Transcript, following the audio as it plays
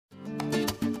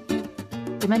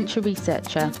Dementia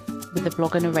Researcher with a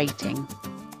blog and a rating.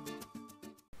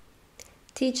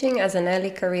 Teaching as an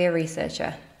early career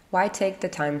researcher, why take the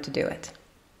time to do it?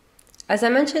 As I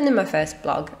mentioned in my first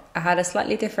blog, I had a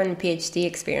slightly different PhD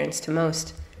experience to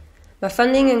most. My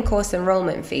funding and course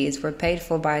enrolment fees were paid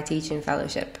for by a teaching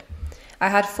fellowship. I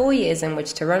had 4 years in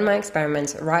which to run my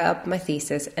experiments, write up my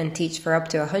thesis, and teach for up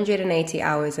to 180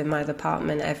 hours in my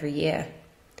department every year.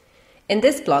 In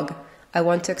this blog, I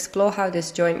want to explore how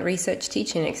this joint research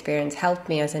teaching experience helped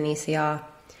me as an ECR,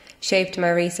 shaped my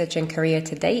research and career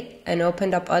to date, and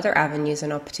opened up other avenues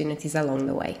and opportunities along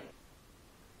the way.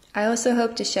 I also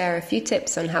hope to share a few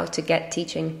tips on how to get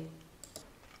teaching.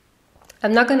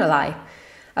 I'm not gonna lie,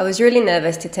 I was really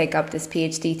nervous to take up this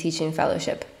PhD teaching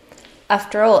fellowship.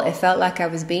 After all, it felt like I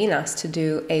was being asked to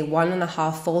do a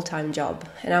 1.5 full-time job,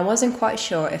 and I wasn't quite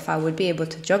sure if I would be able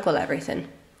to juggle everything.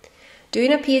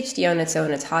 Doing a PhD on its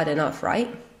own is hard enough, right?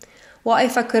 What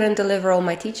if I couldn't deliver all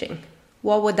my teaching?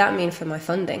 What would that mean for my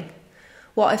funding?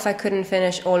 What if I couldn't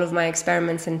finish all of my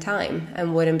experiments in time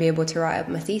and wouldn't be able to write up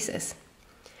my thesis?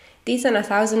 These and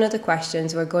 1,000 other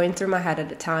questions were going through my head at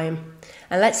the time,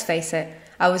 and let's face it,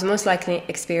 I was most likely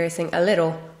experiencing a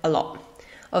lot,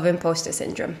 of imposter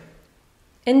syndrome.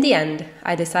 In the end,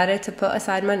 I decided to put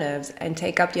aside my nerves and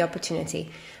take up the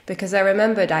opportunity because I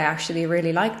remembered I actually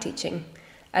really liked teaching,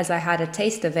 as I had a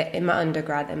taste of it in my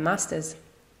undergrad and masters.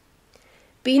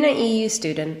 Being an EU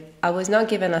student, I was not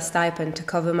given a stipend to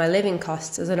cover my living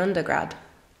costs as an undergrad,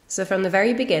 so from the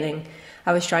very beginning,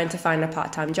 I was trying to find a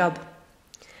part-time job.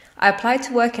 I applied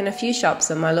to work in a few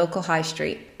shops on my local high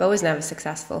street, but was never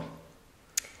successful.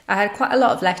 I had quite a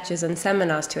lot of lectures and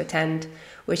seminars to attend,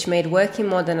 which made working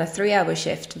more than a 3-hour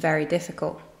shift very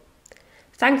difficult.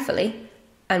 Thankfully,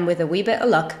 and with a wee bit of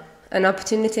luck, an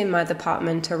opportunity in my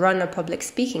department to run a public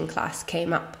speaking class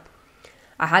came up.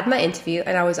 I had my interview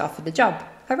and I was offered the job.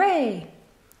 Hooray!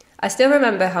 I still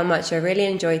remember how much I really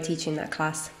enjoyed teaching that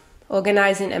class,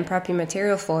 organising and prepping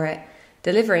material for it,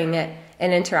 delivering it,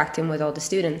 and interacting with all the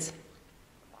students.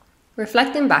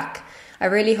 Reflecting back, I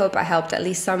really hope I helped at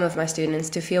least some of my students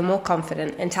to feel more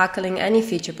confident in tackling any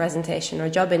future presentation or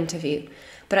job interview,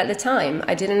 but at the time,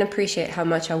 I didn't appreciate how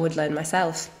much I would learn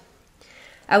myself.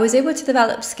 I was able to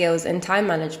develop skills in time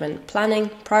management, planning,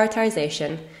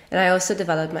 prioritization, and I also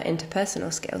developed my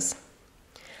interpersonal skills.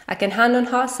 I can hand on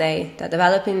heart say that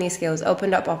developing these skills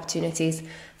opened up opportunities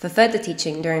for further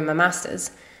teaching during my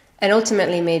masters, and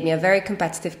ultimately made me a very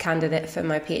competitive candidate for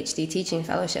my PhD teaching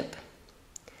fellowship.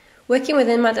 Working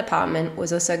within my department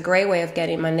was also a great way of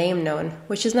getting my name known,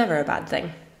 which is never a bad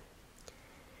thing.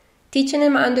 Teaching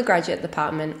in my undergraduate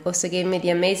department also gave me the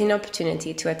amazing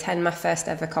opportunity to attend my first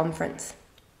ever conference.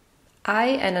 I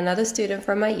and another student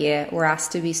from my year were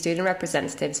asked to be student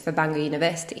representatives for Bangor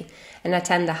University and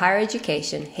attend the Higher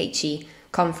Education HE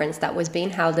conference that was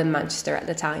being held in Manchester at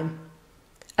the time.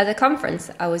 At the conference,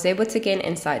 I was able to gain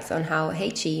insights on how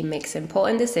HE makes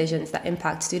important decisions that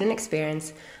impact student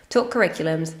experience, taught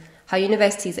curriculums, how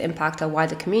universities impact our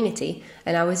wider community,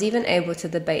 and I was even able to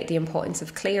debate the importance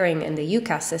of clearing in the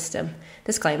UCAS system.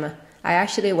 Disclaimer, I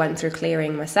actually went through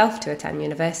clearing myself to attend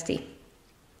university.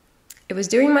 It was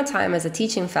during my time as a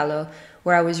teaching fellow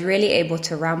where I was really able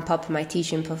to ramp up my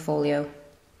teaching portfolio.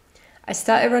 I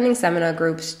started running seminar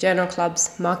groups, journal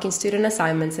clubs, marking student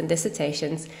assignments and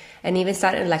dissertations, and even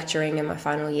started lecturing in my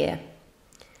final year.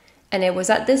 And it was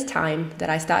at this time that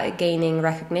I started gaining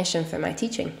recognition for my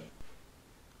teaching.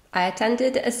 I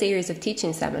attended a series of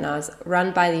teaching seminars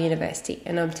run by the university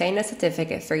and obtained a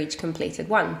certificate for each completed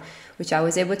one, which I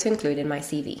was able to include in my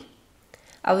CV.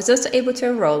 I was also able to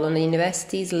enroll on the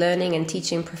university's Learning and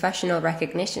Teaching Professional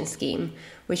Recognition Scheme,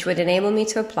 which would enable me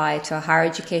to apply to a Higher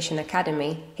Education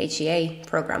Academy HEA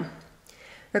program.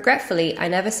 Regretfully, I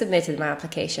never submitted my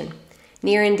application.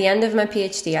 Nearing the end of my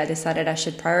PhD, I decided I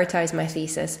should prioritize my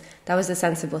thesis. That was the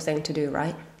sensible thing to do,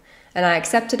 right? And I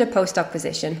accepted a postdoc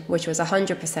position, which was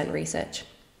 100% research.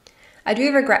 I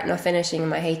do regret not finishing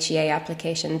my HEA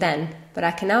application then, but I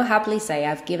can now happily say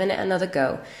I've given it another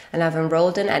go and I've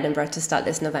enrolled in Edinburgh to start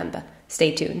this November.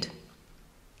 Stay tuned.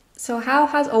 So how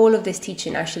has all of this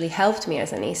teaching actually helped me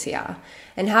as an ECR,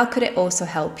 and how could it also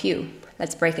help you?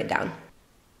 Let's break it down.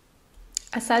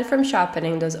 Aside from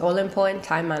sharpening those all-important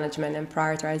time management and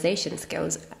prioritization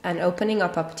skills and opening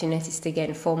up opportunities to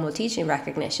gain formal teaching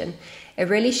recognition, it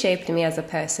really shaped me as a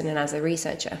person and as a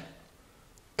researcher.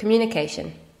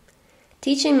 Communication.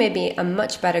 Teaching made me a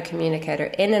much better communicator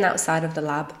in and outside of the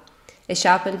lab. It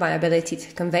sharpened my ability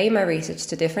to convey my research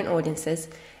to different audiences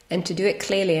and to do it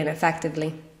clearly and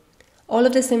effectively. All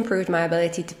of this improved my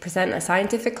ability to present at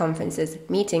scientific conferences,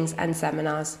 meetings, and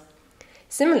seminars.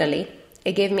 Similarly,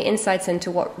 It gave me insights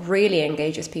into what really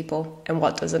engages people and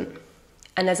what doesn't.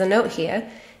 And as a note here,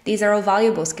 these are all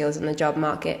valuable skills in the job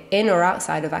market, in or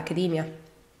outside of academia.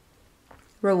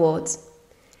 Rewards.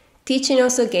 Teaching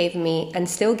also gave me, and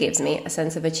still gives me, a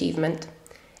sense of achievement.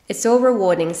 It's so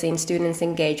rewarding seeing students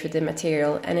engage with the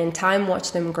material and in time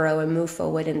watch them grow and move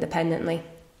forward independently.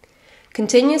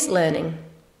 Continuous learning.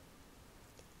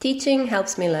 Teaching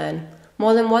helps me learn.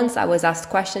 More than once I was asked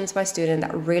questions by students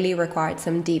that really required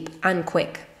some deep and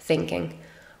quick thinking.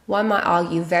 One might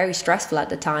argue very stressful at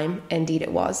the time, indeed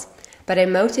it was, but it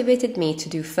motivated me to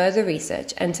do further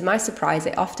research, and to my surprise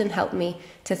it often helped me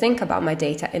to think about my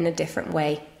data in a different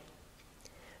way.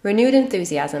 Renewed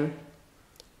enthusiasm.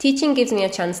 Teaching gives me a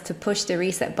chance to push the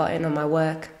reset button on my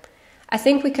work. I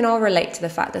think we can all relate to the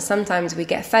fact that sometimes we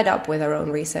get fed up with our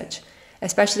own research,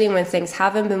 especially when things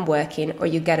haven't been working or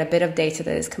you get a bit of data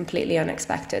that is completely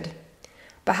unexpected.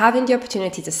 But having the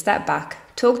opportunity to step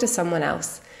back, talk to someone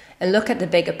else, and look at the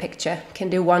bigger picture can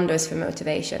do wonders for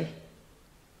motivation.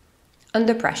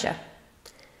 Under pressure.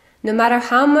 No matter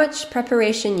how much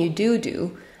preparation you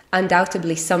do,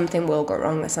 undoubtedly something will go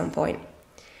wrong at some point.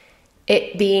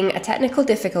 It being a technical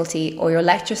difficulty or your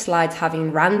lecture slides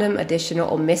having random, additional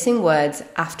or missing words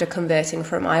after converting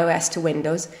from iOS to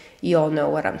Windows, you all know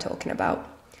what I'm talking about.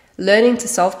 Learning to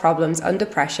solve problems under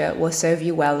pressure will serve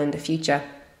you well in the future.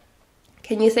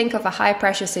 Can you think of a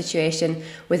high-pressure situation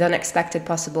with unexpected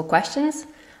possible questions?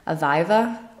 A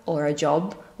viva, or a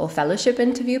job, or fellowship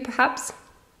interview perhaps?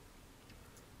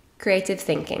 Creative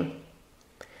thinking.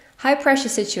 High-pressure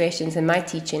situations in my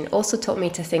teaching also taught me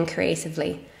to think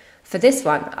creatively. For this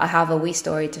one, I have a wee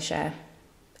story to share.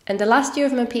 In the last year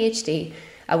of my PhD,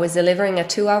 I was delivering a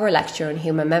 2-hour lecture on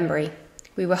human memory.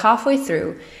 We were halfway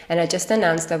through, and I just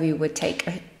announced that we would take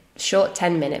a short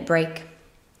 10-minute break.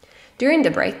 During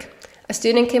the break, a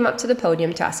student came up to the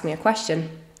podium to ask me a question.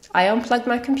 I unplugged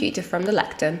my computer from the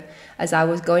lectern as I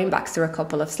was going back through a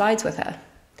couple of slides with her.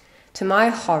 To my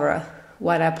horror,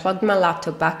 when I plugged my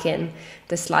laptop back in,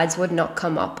 the slides would not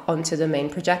come up onto the main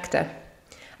projector.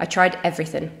 I tried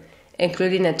everything,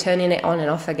 including turning it on and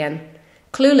off again.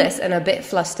 Clueless and a bit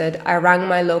flustered, I rang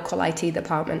my local IT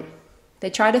department. They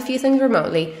tried a few things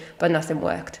remotely, but nothing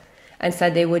worked, and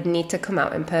said they would need to come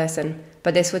out in person,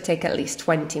 but this would take at least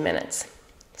 20 minutes.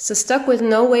 So stuck with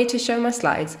no way to show my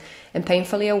slides, and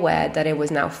painfully aware that it was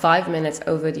now 5 minutes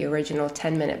over the original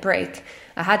 10-minute break,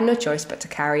 I had no choice but to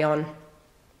carry on.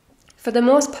 For the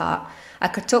most part, I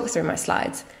could talk through my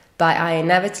slides, but I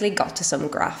inevitably got to some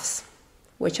graphs,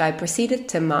 which I proceeded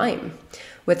to mime,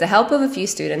 with the help of a few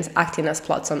students acting as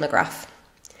plots on the graph.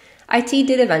 IT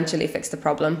did eventually fix the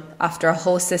problem, after a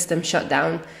whole system shut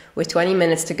down, with 20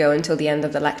 minutes to go until the end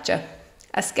of the lecture.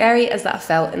 As scary as that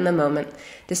felt in the moment,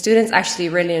 the students actually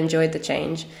really enjoyed the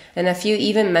change, and a few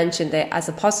even mentioned it as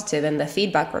a positive in their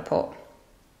feedback report.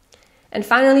 And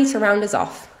finally, to round us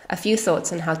off, a few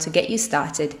thoughts on how to get you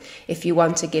started if you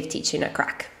want to give teaching a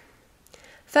crack.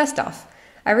 First off,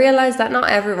 I realised that not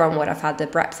everyone would have had the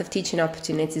breadth of teaching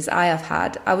opportunities I have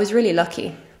had. I was really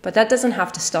lucky, but that doesn't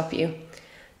have to stop you.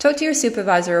 Talk to your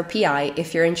supervisor or PI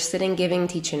if you're interested in giving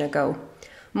teaching a go.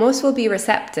 Most will be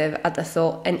receptive at the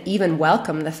thought and even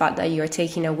welcome the fact that you are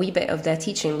taking a wee bit of their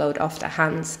teaching load off their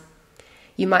hands.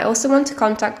 You might also want to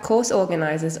contact course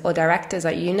organisers or directors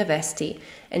at university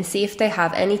and see if they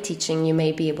have any teaching you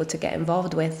may be able to get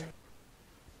involved with.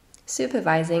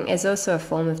 Supervising is also a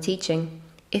form of teaching.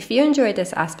 If you enjoy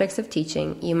these aspects of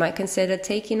teaching, you might consider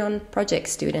taking on project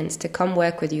students to come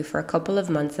work with you for a couple of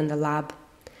months in the lab.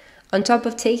 On top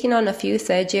of taking on a few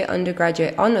third-year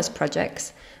undergraduate honours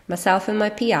projects, myself and my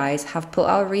PIs have put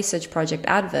out research project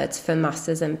adverts for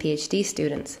Masters and PhD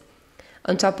students.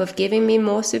 On top of giving me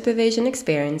more supervision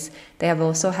experience, they have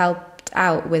also helped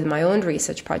out with my own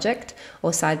research project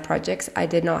or side projects I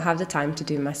did not have the time to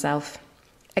do myself.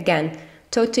 Again,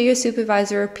 talk to your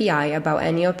supervisor or PI about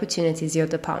any opportunities your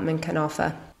department can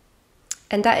offer.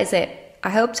 And that is it. I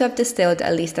hope to have distilled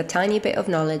at least a tiny bit of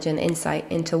knowledge and insight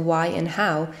into why and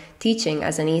how teaching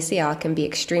as an ECR can be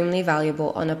extremely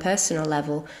valuable on a personal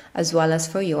level as well as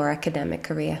for your academic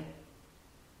career.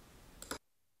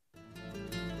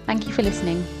 Thank you for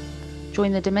listening.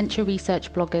 Join the Dementia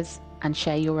Research bloggers and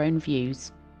share your own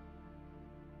views.